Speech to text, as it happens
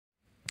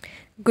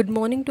Good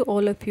morning to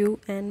all of you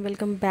and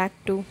welcome back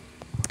to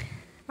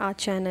our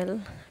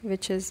channel,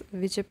 which is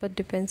VijayPath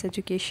Defense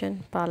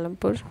Education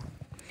Palampur.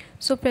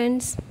 So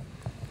friends,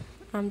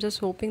 I'm just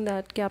hoping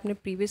that कि आपने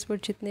previous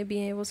word जितने भी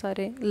हैं वो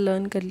सारे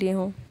learn कर लिए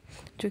हों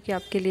जो कि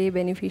आपके लिए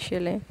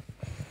beneficial हैं.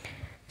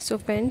 So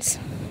friends,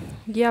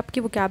 ये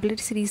आपकी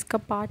vocabulary series का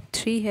part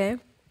 3 है.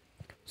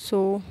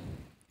 So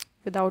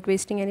without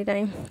wasting any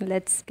time,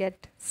 let's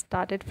get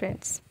started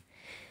friends.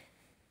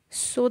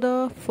 So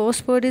the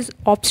first word is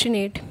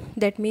obstinate,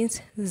 that means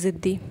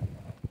ज़िद्दी.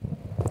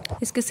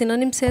 इसके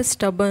synonyms है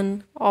stubborn,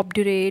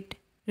 obdurate,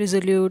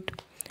 resolute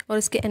और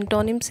इसके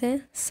antonyms हैं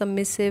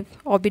submissive,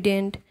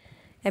 obedient,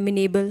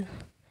 amenable.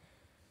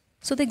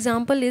 So the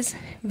example is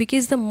Vicky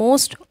is the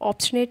most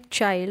obstinate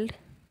child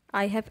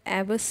I have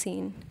ever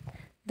seen.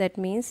 That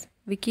means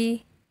Vicky,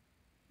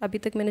 अभी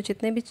तक मैंने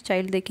जितने भी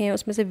child देखे हैं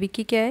उसमें से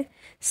Vicky क्या है,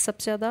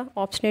 सबसे ज़्यादा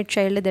obstinate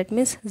child है. That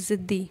means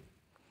ज़िद्दी,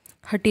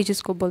 हठी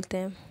जिसको बोलते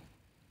हैं.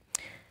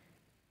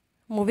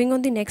 Moving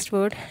on the next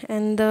word,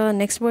 and the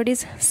next word is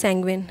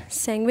sanguine.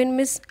 Sanguine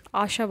means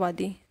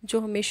आशावादी, जो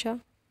हमेशा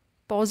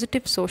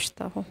पॉजिटिव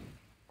सोचता हो,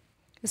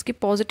 इसकी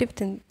पॉजिटिव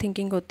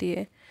थिंकिंग होती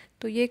है.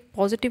 तो ये एक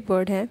पॉजिटिव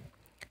वर्ड है.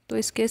 तो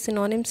इसके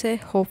सिनोनिम्स है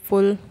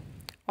होपफुल,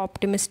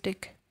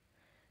 ऑप्टिमिस्टिक,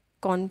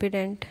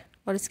 कॉन्फिडेंट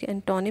और इसके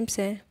एंटोनिम्स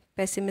हैं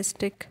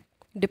पेसिमिस्टिक,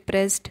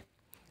 डिप्रेस्ड,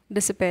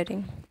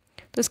 डिसपेयरिंग.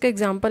 तो इसका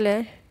एग्जांपल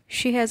है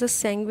she has a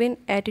sanguine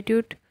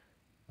attitude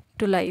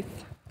to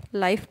life.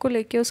 Life को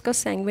लेके उसका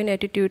सैंग्विन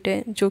एटीट्यूड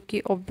है जो कि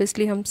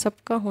ऑब्वियसली हम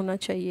सबका होना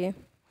चाहिए.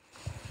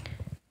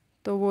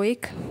 तो वो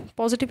एक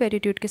पॉजिटिव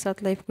एटीट्यूड के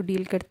साथ लाइफ को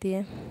डील करती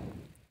है.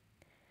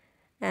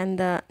 And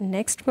the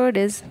next word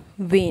is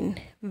when.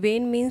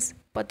 When means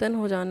पतन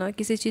हो जाना,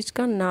 किसी चीज़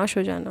का नाश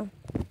हो जाना.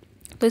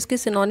 तो इसके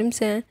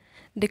सिनोनिम्स हैं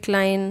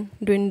डिक्लाइन,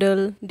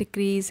 ड्विंडल,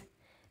 डिक्रीज,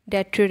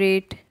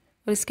 डेट्रेट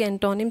और इसके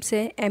एंटोनिम्स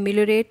है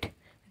एमिलोरेट,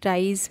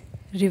 राइज,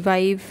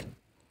 रिवाइव.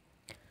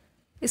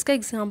 इसका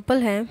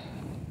एग्जांपल है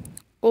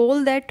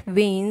all that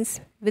wanes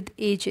with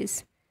ages.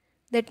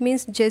 that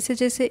means जैसे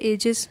जैसे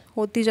ages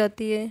होती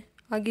जाती है,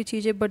 आगे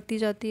चीज़ें बढ़ती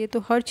जाती है, तो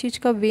हर चीज़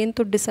का वेन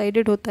तो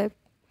डिसाइडेड होता है.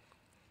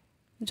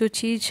 जो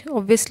चीज़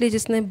ऑब्वियसली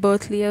जिसने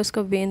बर्थ लिया है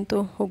उसका वेन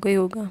तो हो गई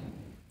होगा,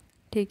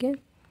 ठीक है.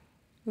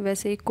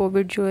 वैसे ही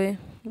कोविड जो है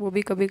वो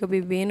भी कभी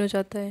कभी वेन हो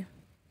जाता है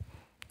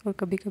और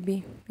कभी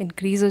कभी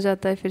इंक्रीज़ हो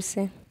जाता है फिर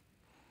से.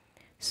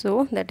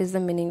 So that is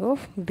the meaning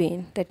of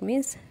when, that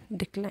means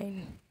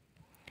decline.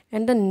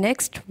 And the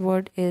next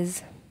word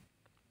is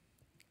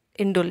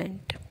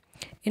indolent.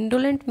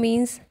 Indolent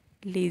means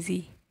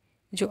lazy,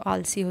 जो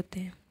आलसी होते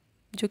हैं,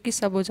 जो कि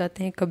सब हो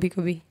जाते हैं कभी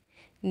कभी,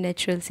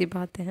 नेचुरल सी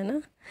बात है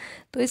ना.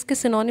 तो इसके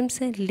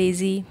सिनोनिम्स हैं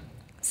लेज़ी,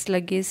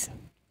 स्लगिस,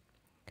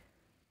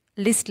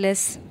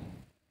 लिस्टलेस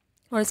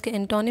और इसके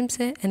एंटोनिम्स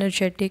हैं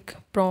energetic,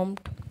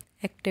 prompt,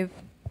 active.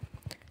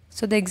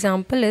 So the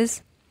example is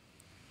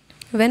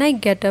when I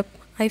get up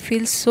I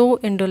feel so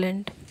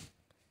indolent.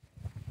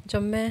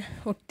 जब मैं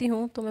उठती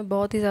हूँ तो मैं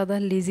बहुत ही ज़्यादा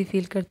लेज़ी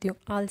फील करती हूँ,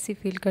 आलसी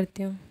फील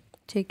करती हूँ,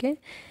 ठीक है.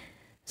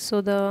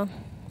 So the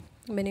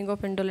meaning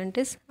of indolent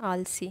is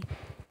आलसी.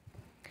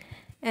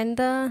 And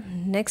the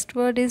next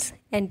word is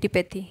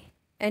antipathy.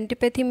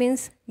 Antipathy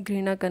means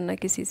घृणा करना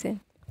किसी से,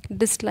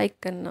 डिसलाइक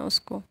करना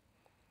उसको.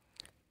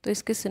 तो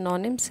इसके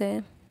सिनोनिम्स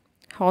है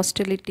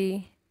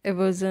हॉस्टिलिटी,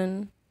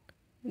 एवर्जन,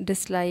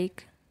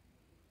 डिसलाइक.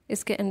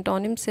 इसके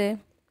एंटोनिम्स है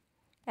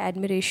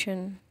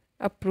एडमिरेशन,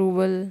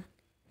 अप्रूवल,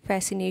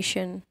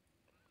 फैसिनेशन.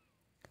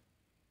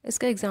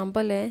 इसका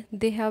एग्जांपल है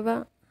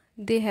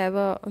they have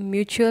a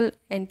mutual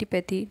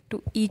antipathy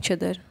to each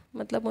other.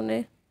 मतलब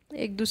उन्हें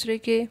एक दूसरे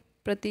के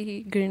प्रति ही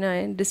घृणा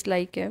है,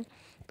 डिसलाइक है.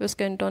 तो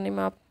उसका एंटोनिम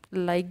आप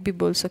लाइक भी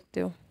बोल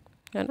सकते हो,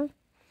 है ना.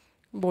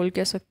 बोल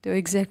क्या सकते हो,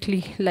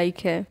 एग्जैक्टली लाइक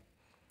है.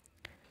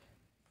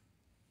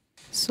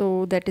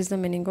 So that is the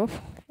meaning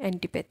of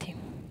antipathy.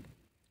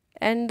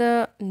 And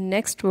the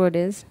next word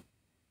is,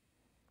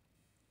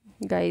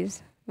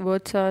 guys,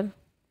 words are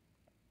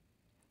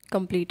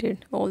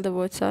completed. All the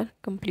words are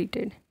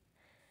completed.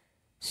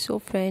 So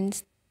friends,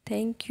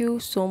 thank you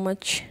so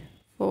much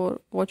for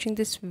watching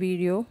this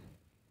video,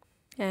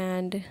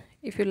 and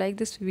if you like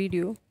this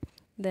video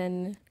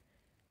then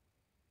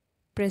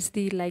press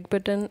the like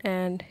button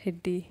and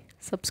hit the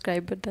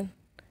subscribe button,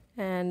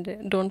 and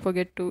don't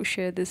forget to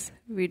share this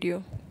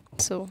video.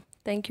 So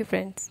thank you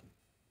friends.